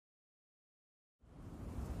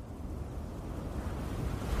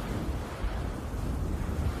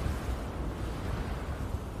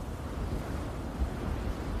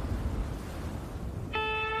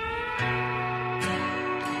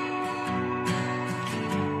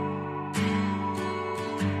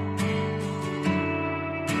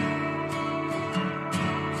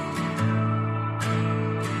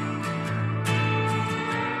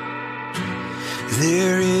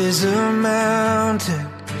There is a mountain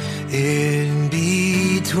in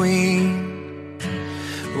between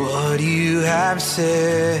what you have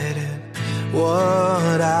said and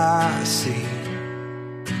what I see.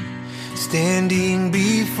 Standing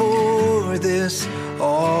before this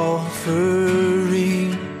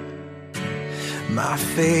offering, my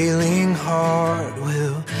failing heart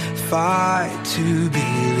will fight to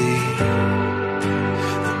believe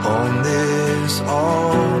that on this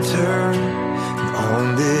altar,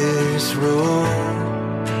 on this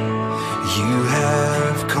road, you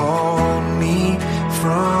have called me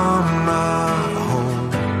from my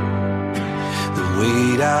home. The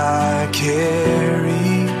weight I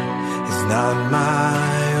carry is not my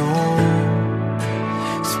own.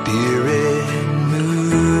 Spirit,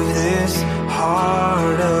 move this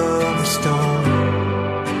heart of stone.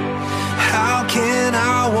 How can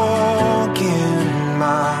I walk in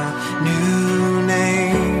my new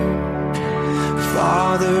name?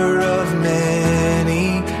 Father of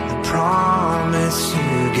many, the promise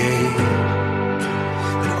you gave,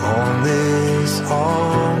 that on this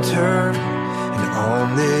altar and on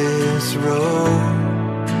this road,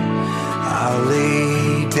 I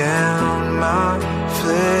lay down my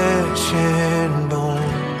flesh and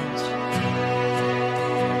bones.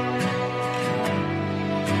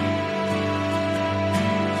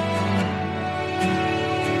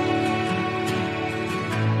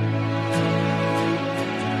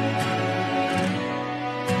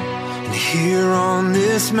 And here on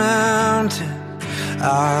this mountain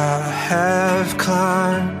I have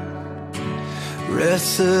climbed,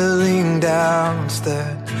 wrestling doubts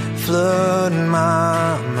that flood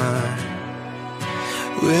my mind.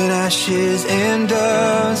 When ashes and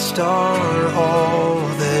dust are all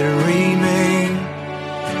that remain,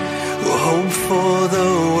 will hope for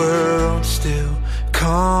the world still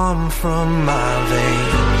come from my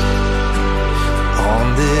veins? On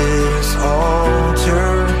this altar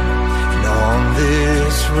and on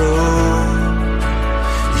this road,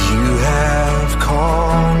 you have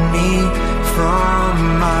called me from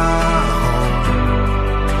my home.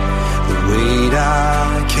 The weight I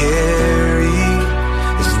carry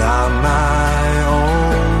is not my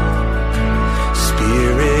own.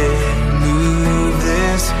 Spirit, move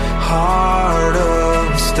this heart of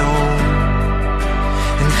stone.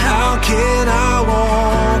 And how can I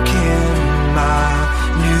walk in my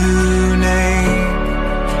new name?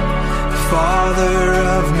 Father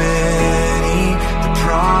of many, the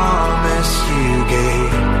promise you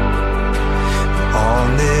gave. On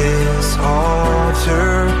this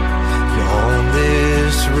altar, on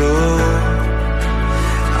this road,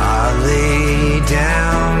 I lay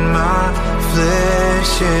down my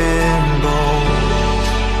flesh and bones.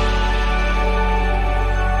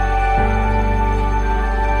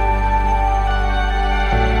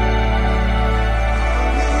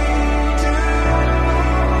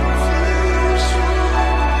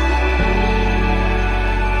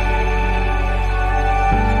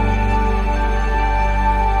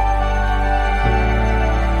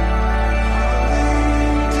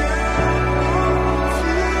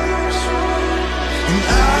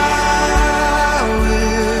 And